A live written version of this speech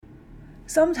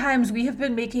Sometimes we have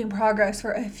been making progress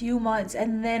for a few months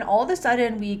and then all of a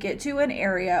sudden we get to an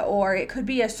area, or it could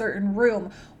be a certain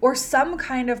room or some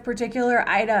kind of particular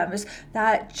items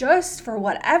that just for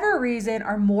whatever reason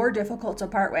are more difficult to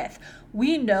part with.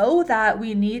 We know that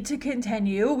we need to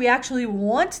continue. We actually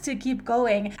want to keep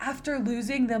going after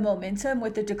losing the momentum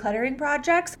with the decluttering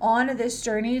projects on this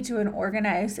journey to an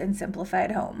organized and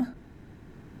simplified home.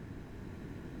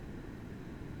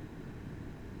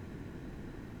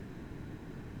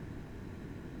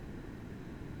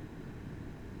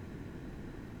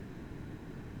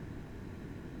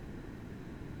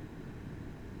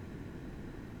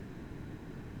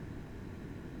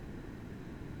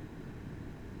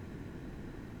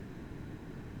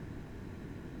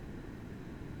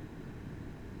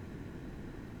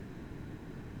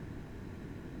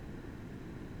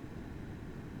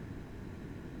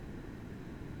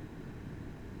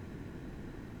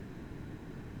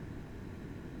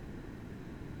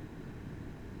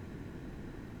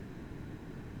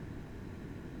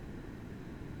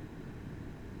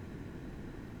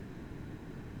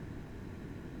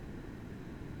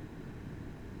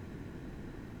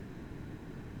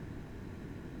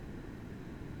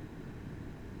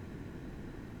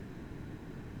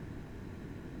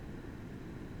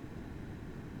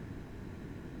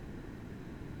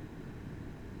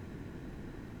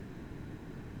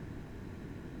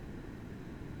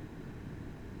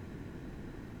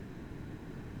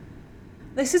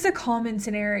 This is a common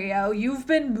scenario. You've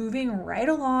been moving right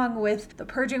along with the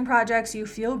purging projects. You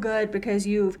feel good because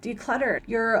you've decluttered.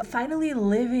 You're finally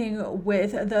living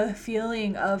with the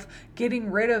feeling of getting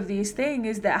rid of these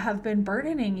things that have been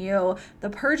burdening you. The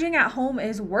purging at home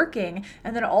is working.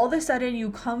 And then all of a sudden you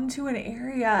come to an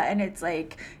area and it's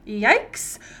like,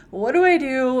 yikes, what do I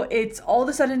do? It's all of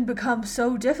a sudden become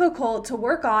so difficult to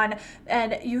work on.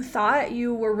 And you thought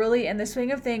you were really in the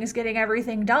swing of things, getting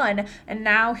everything done. And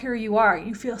now here you are.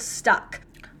 You feel stuck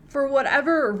for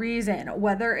whatever reason,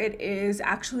 whether it is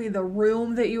actually the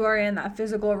room that you are in, that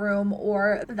physical room,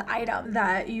 or the item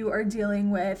that you are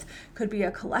dealing with, could be a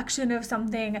collection of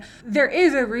something. There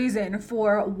is a reason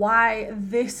for why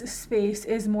this space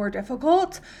is more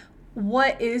difficult.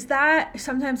 What is that?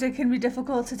 Sometimes it can be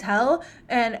difficult to tell,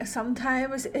 and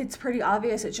sometimes it's pretty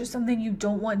obvious. It's just something you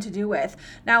don't want to do with.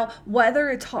 Now, whether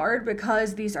it's hard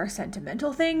because these are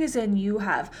sentimental things and you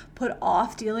have put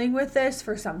off dealing with this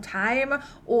for some time,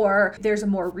 or there's a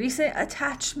more recent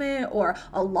attachment or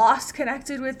a loss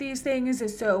connected with these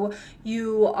things, so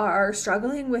you are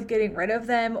struggling with getting rid of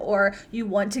them, or you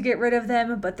want to get rid of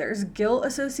them, but there's guilt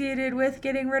associated with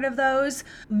getting rid of those.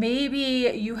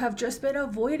 Maybe you have just been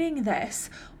avoiding this,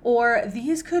 or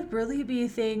these could really be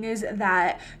things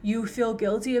that you feel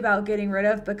guilty about getting rid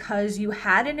of because you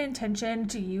had an intention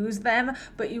to use them,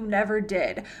 but you never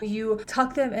did. You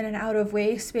tuck them in an out of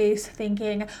way space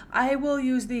thinking, I will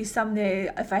use these someday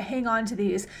if I hang on to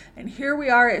these. And here we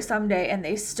are at someday and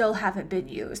they still haven't been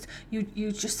used.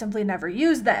 You just simply never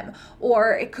use them.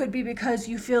 Or it could be because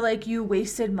you feel like you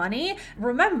wasted money.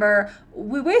 Remember,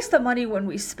 we waste the money when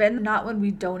we spend, not when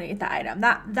we donate the item.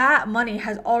 That money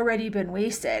has already been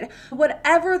wasted.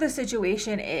 Whatever the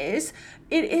situation is,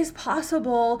 it is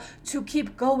possible to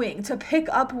keep going, to pick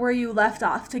up where you left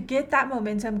off, to get that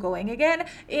momentum going again,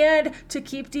 and to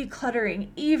keep decluttering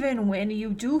even when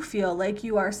you do feel like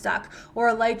you are stuck,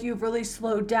 or like you've really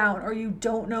slowed down, or you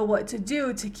don't know what to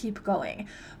do to keep going.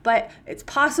 But it's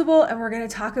possible, and we're going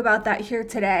to talk about that here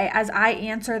today as I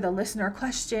answer the listener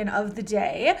question of the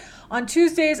day. On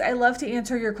Tuesdays, I love to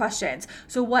answer your questions.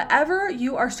 So whatever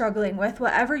you are struggling with,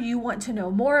 whatever you want to know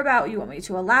more about, you want me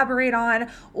to elaborate on,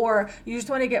 or you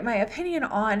just want to get my opinion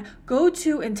on, go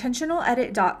to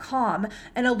intentionaledit.com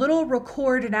and a little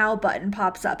record now button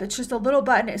pops up. It's just a little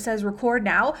button. It says record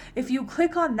now. If you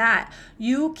click on that,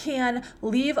 you can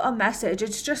leave a message.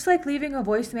 It's just like leaving a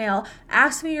voicemail.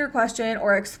 Ask me your question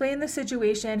or explain the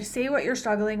situation, say what you're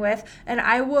struggling with, and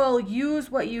I will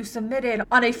use what you submitted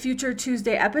on a future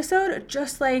Tuesday episode,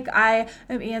 just like I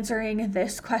am answering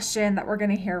this question that we're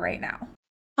going to hear right now.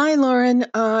 Hi, Lauren.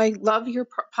 I love your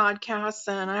podcast,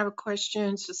 and I have a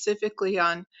question specifically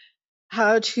on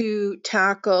how to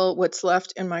tackle what's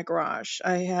left in my garage.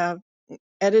 I have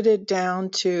edited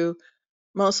down to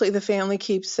mostly the family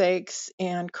keepsakes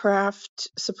and craft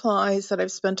supplies that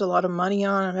I've spent a lot of money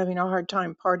on. I'm having a hard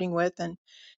time parting with, and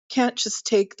can't just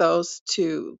take those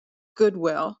to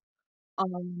Goodwill.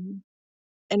 Um,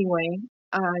 anyway,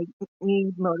 I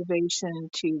need motivation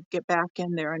to get back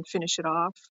in there and finish it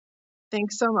off.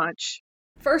 Thanks so much.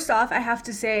 First off, I have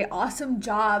to say, awesome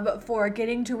job for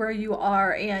getting to where you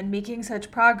are and making such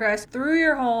progress through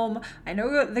your home. I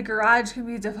know the garage can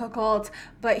be difficult,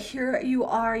 but here you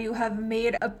are. You have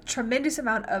made a tremendous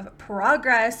amount of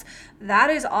progress.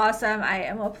 That is awesome. I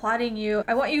am applauding you.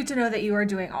 I want you to know that you are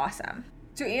doing awesome.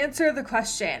 To answer the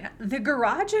question, the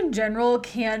garage in general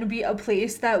can be a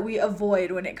place that we avoid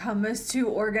when it comes to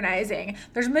organizing.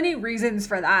 There's many reasons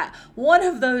for that. One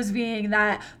of those being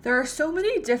that there are so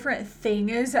many different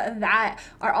things that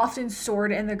are often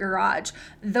stored in the garage.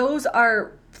 Those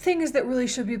are things that really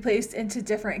should be placed into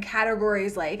different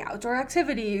categories like outdoor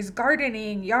activities,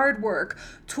 gardening, yard work,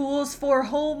 tools for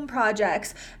home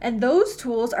projects. And those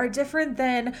tools are different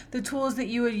than the tools that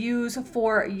you would use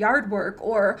for yard work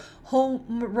or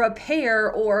home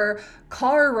repair or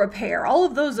car repair. All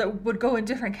of those would go in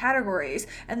different categories.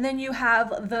 And then you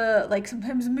have the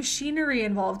sometimes machinery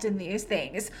involved in these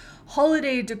things.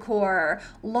 Holiday decor,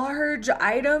 large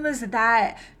items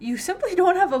that you simply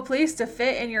don't have a place to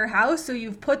fit in your house, so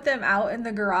you've put them out in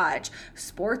the garage.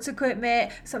 Sports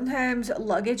equipment, sometimes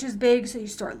luggage is big, so you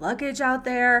store luggage out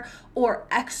there, or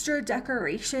extra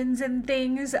decorations and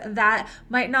things that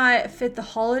might not fit the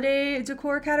holiday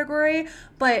decor category,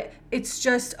 but it's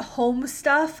just home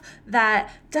stuff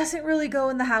that doesn't really go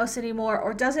in the house anymore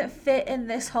or doesn't fit in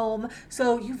this home,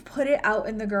 so you've put it out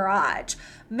in the garage.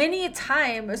 Many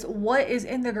times what is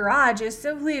in the garage has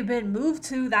simply been moved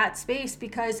to that space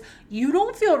because you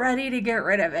don't feel ready to get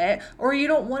rid of it, or you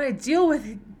don't want to deal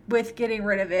with getting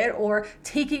rid of it or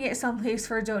taking it someplace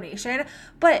for donation.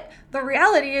 But the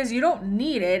reality is you don't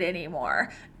need it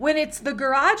anymore. When it's the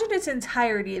garage in its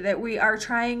entirety that we are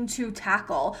trying to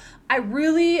tackle, I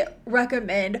really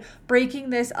recommend breaking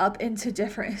this up into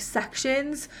different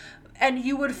sections. And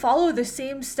you would follow the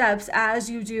same steps as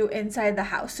you do inside the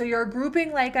house. So you're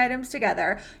grouping like items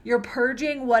together. You're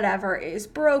purging whatever is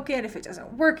broken, if it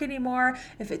doesn't work anymore,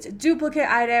 if it's a duplicate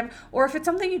item, or if it's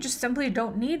something you just simply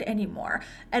don't need anymore.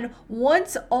 And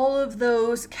once all of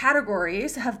those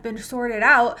categories have been sorted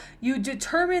out, you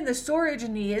determine the storage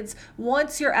needs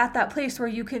once you're at that place where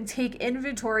you can take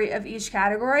inventory of each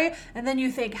category. And then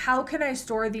you think, how can I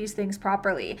store these things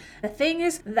properly? The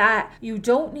things that you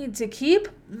don't need to keep,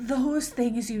 those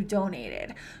things you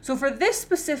donated. So for this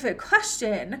specific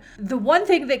question, the one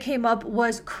thing that came up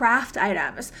was craft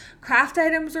items. Craft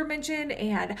items were mentioned,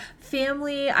 and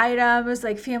family items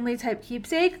like family type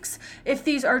keepsakes. If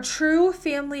these are true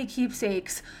family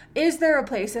keepsakes, is there a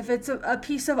place, if it's a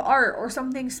piece of art or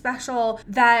something special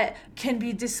that can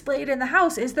be displayed in the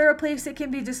house, is there a place it can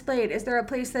be displayed? Is there a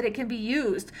place that it can be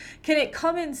used? Can it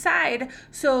come inside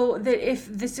so that if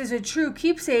this is a true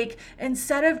keepsake,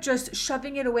 instead of just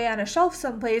shoving it away on a shelf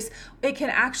someplace, it can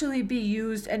actually be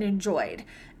used and enjoyed?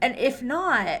 And if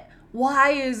not, why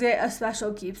is it a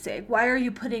special keepsake? Why are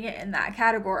you putting it in that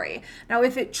category? Now,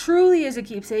 if it truly is a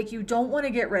keepsake, you don't want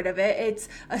to get rid of it. It's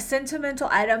a sentimental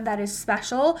item that is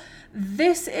special.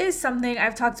 This is something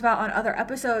I've talked about on other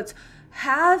episodes.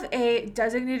 Have a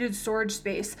designated storage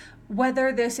space,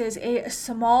 whether this is a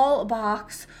small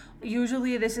box.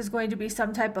 Usually this is going to be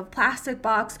some type of plastic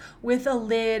box with a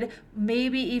lid,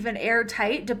 maybe even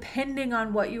airtight, depending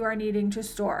on what you are needing to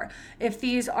store. If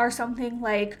these are something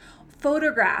like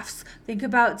photographs, think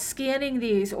about scanning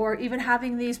these or even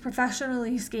having these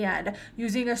professionally scanned,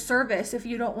 using a service if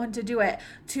you don't want to do it,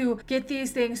 to get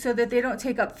these things so that they don't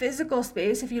take up physical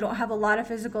space if you don't have a lot of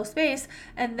physical space.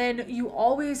 And then you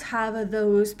always have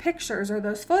those pictures or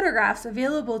those photographs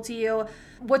available to you.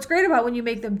 What's great about when you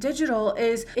make them digital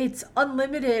is it's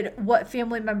unlimited what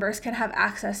family members can have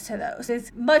access to those.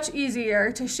 It's much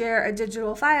easier to share a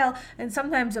digital file and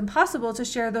sometimes impossible to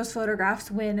share those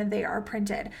photographs when they are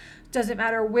printed. Doesn't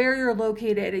matter where you're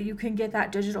located, you can get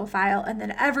that digital file and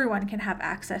then everyone can have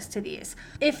access to these.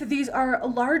 If these are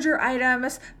larger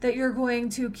items that you're going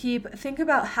to keep, think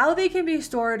about how they can be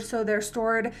stored so they're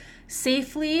stored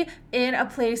safely in a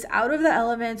place out of the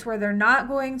elements where they're not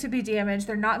going to be damaged,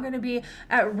 they're not going to be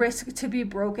at risk to be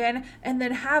broken, and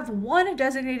then have one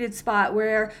designated spot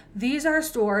where these are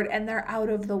stored and they're out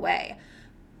of the way.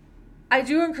 I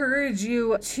do encourage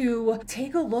you to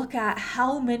take a look at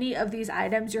how many of these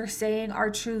items you're saying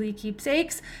are truly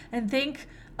keepsakes and think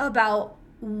about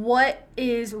what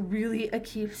is really a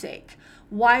keepsake.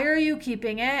 Why are you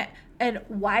keeping it? And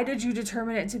why did you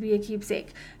determine it to be a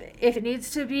keepsake? If it needs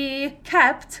to be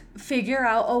kept, figure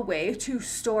out a way to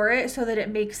store it so that it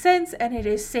makes sense and it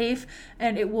is safe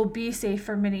and it will be safe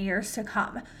for many years to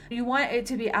come. You want it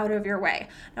to be out of your way.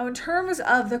 Now, in terms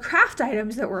of the craft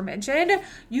items that were mentioned,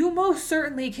 you most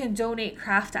certainly can donate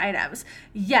craft items.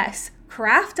 Yes,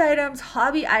 craft items,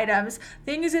 hobby items,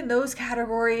 things in those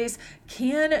categories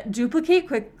can duplicate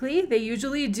quickly. They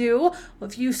usually do.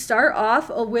 If you start off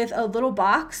with a little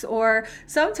box or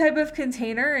some type of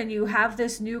container and you have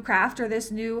this new craft or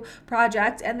this new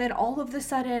project, and then all of a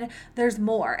sudden there's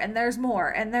more and there's more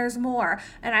and there's more.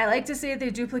 And I like to say they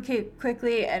duplicate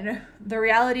quickly, and the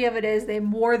reality of it is they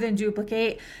more than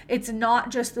duplicate. It's not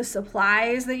just the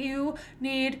supplies that you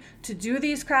need to do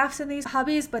these crafts and these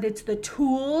hobbies, but it's the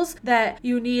tools that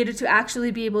you need to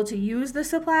actually be able to use the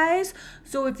supplies.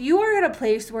 So if you are in a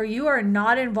place where you are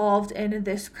not involved in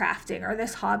this crafting or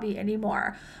this hobby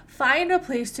anymore, find a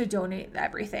place to donate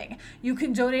everything. You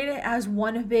can donate it as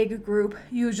one big group.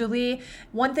 Usually,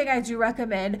 one thing I do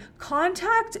recommend,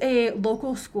 contact a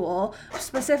local school.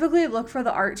 Specifically look for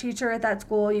the art teacher at that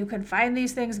school. You can find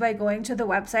these things by going to the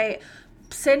website.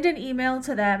 Send an email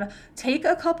to them, take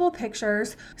a couple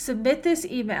pictures, submit this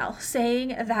email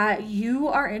saying that you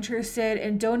are interested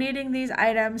in donating these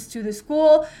items to the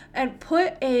school, and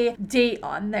put a date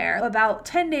on there about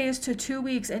 10 days to 2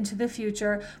 weeks into the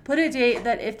future. Put a date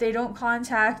that if they don't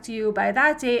contact you by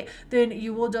that date, then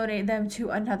you will donate them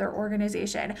to another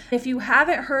organization. If you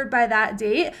haven't heard by that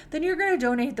date, then you're going to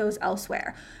donate those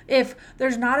elsewhere. If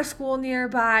there's not a school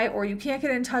nearby or you can't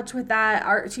get in touch with that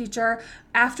art teacher,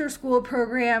 after school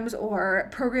programs or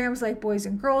programs like Boys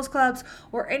and Girls Clubs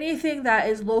or anything that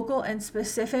is local and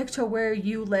specific to where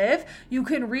you live, you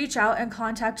can reach out and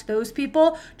contact those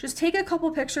people. Just take a couple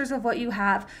pictures of what you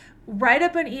have. Write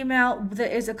up an email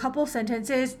that is a couple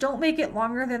sentences. Don't make it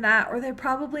longer than that, or they're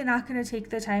probably not going to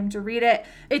take the time to read it.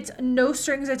 It's no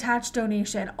strings attached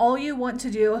donation. All you want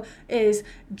to do is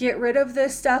get rid of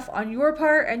this stuff on your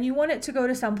part, and you want it to go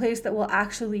to someplace that will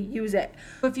actually use it.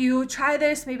 If you try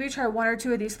this, maybe try one or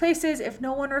two of these places. If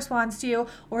no one responds to you,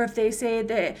 or if they say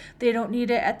that they don't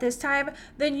need it at this time,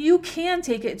 then you can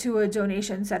take it to a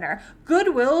donation center.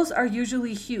 Goodwills are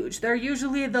usually huge. They're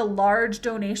usually the large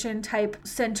donation type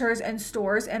centers and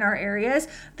stores in our areas.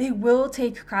 They will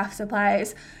take craft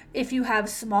supplies. If you have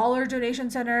smaller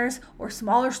donation centers or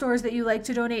smaller stores that you like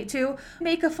to donate to,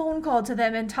 make a phone call to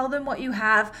them and tell them what you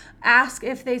have. Ask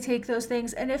if they take those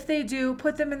things, and if they do,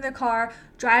 put them in the car,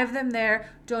 drive them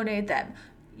there, donate them.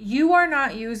 You are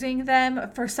not using them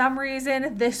for some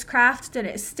reason. This craft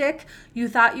didn't stick. You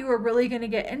thought you were really going to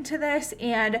get into this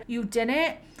and you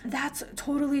didn't. That's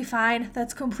totally fine.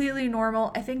 That's completely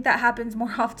normal. I think that happens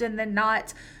more often than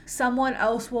not. Someone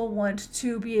else will want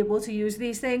to be able to use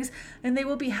these things, and they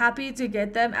will be happy to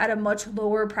get them at a much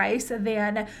lower price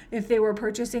than if they were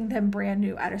purchasing them brand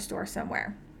new at a store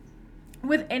somewhere.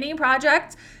 With any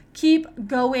project, keep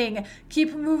going,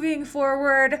 keep moving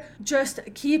forward, just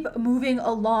keep moving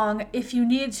along. If you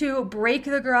need to, break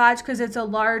the garage because it's a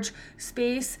large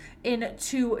space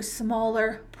into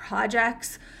smaller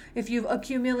projects. If you've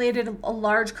accumulated a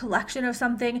large collection of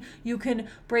something, you can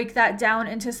break that down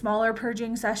into smaller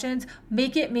purging sessions.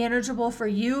 Make it manageable for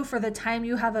you for the time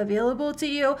you have available to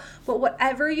you. But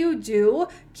whatever you do,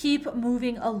 keep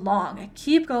moving along.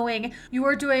 Keep going. You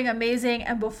are doing amazing.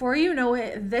 And before you know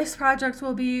it, this project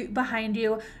will be behind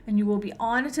you and you will be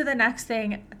on to the next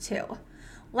thing too.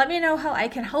 Let me know how I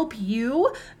can help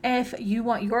you. If you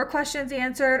want your questions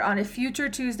answered on a future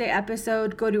Tuesday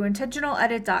episode, go to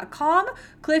intentionaledit.com,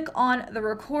 click on the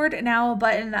record now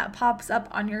button that pops up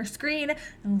on your screen,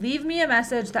 and leave me a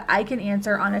message that I can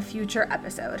answer on a future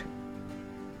episode.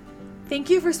 Thank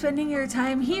you for spending your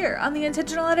time here on the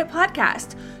Intentional Edit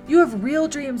podcast. You have real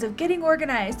dreams of getting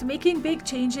organized, making big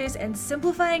changes, and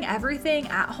simplifying everything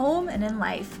at home and in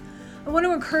life. I want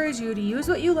to encourage you to use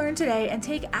what you learned today and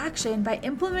take action by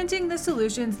implementing the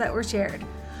solutions that were shared.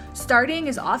 Starting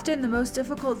is often the most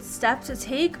difficult step to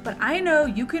take, but I know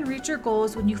you can reach your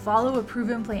goals when you follow a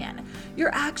proven plan.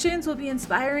 Your actions will be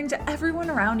inspiring to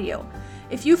everyone around you.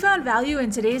 If you found value in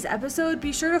today's episode,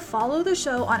 be sure to follow the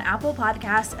show on Apple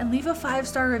Podcasts and leave a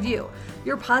 5-star review.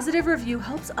 Your positive review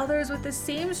helps others with the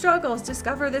same struggles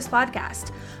discover this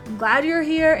podcast. I'm glad you're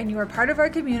here and you are part of our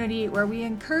community where we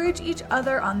encourage each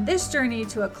other on this journey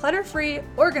to a clutter-free,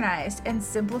 organized, and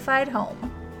simplified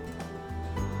home.